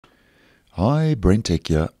Hi, BrenTech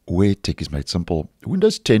here, where tech is made simple.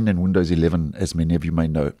 Windows 10 and Windows 11, as many of you may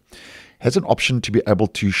know, has an option to be able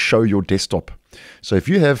to show your desktop. So if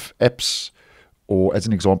you have apps, or as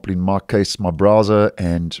an example in my case, my browser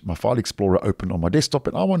and my file explorer open on my desktop,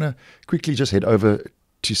 and I want to quickly just head over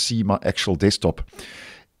to see my actual desktop,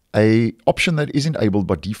 an option that is enabled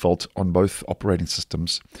by default on both operating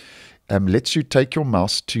systems lets you take your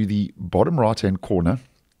mouse to the bottom right-hand corner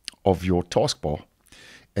of your taskbar.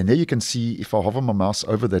 And there you can see, if I hover my mouse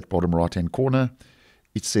over that bottom right-hand corner,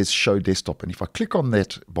 it says Show Desktop. And if I click on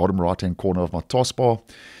that bottom right-hand corner of my taskbar,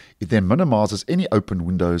 it then minimizes any open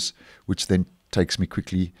windows, which then takes me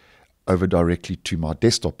quickly over directly to my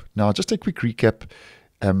desktop. Now, just a quick recap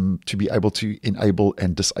to be able to enable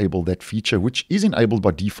and disable that feature, which is enabled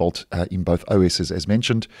by default in both OSs, as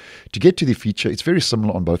mentioned. To get to the feature, it's very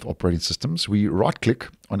similar on both operating systems. We right-click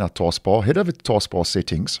on our taskbar, head over to Taskbar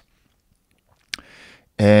Settings,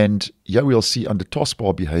 and here we'll see under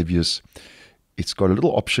taskbar behaviors, it's got a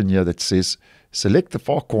little option here that says select the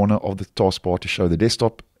far corner of the taskbar to show the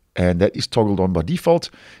desktop, and that is toggled on by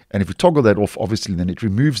default. And if you toggle that off, obviously, then it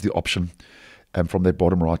removes the option from that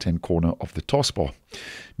bottom right hand corner of the taskbar.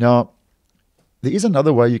 Now, there is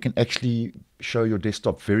another way you can actually show your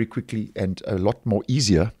desktop very quickly and a lot more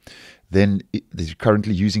easier than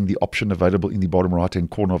currently using the option available in the bottom right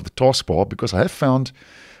hand corner of the taskbar, because I have found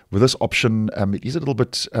with this option, it is a little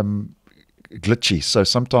bit glitchy. So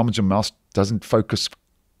sometimes your mouse doesn't focus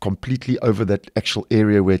completely over that actual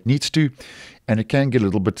area where it needs to, and it can get a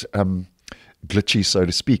little bit glitchy, so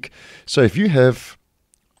to speak. So if you have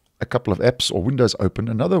a couple of apps or windows open,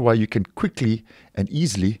 another way you can quickly and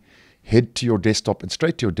easily head to your desktop and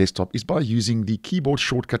straight to your desktop is by using the keyboard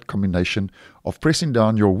shortcut combination of pressing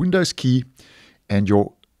down your Windows key and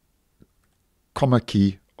your comma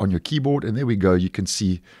key on your keyboard, and there we go. You can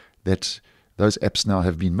see that those apps now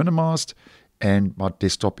have been minimized and my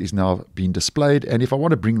desktop is now being displayed. And if I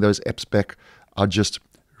want to bring those apps back, I'll just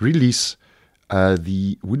release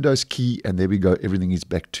the Windows key, and there we go. Everything is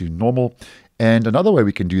back to normal. And another way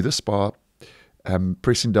we can do this by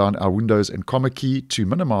pressing down our Windows and comma key to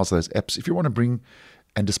minimize those apps. If you want to bring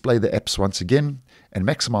and display the apps once again and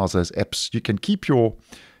maximize those apps, you can keep your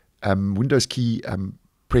Windows key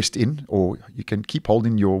pressed in, or you can keep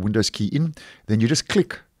holding your Windows key in. Then you just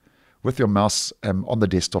click with your mouse on the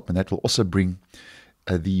desktop, and that will also bring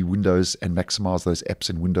the Windows and maximize those apps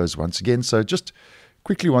in Windows once again. So just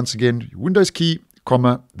quickly once again, Windows key,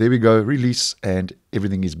 comma, there we go, release, and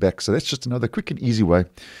everything is back. So that's just another quick and easy way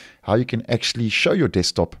how you can actually show your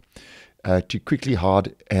desktop to quickly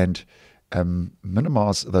hide and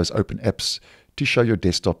minimize those open apps to show your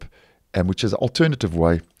desktop, which is an alternative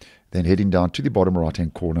way then heading down to the bottom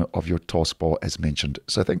right-hand corner of your taskbar as mentioned.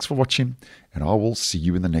 So thanks for watching, and I will see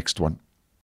you in the next one.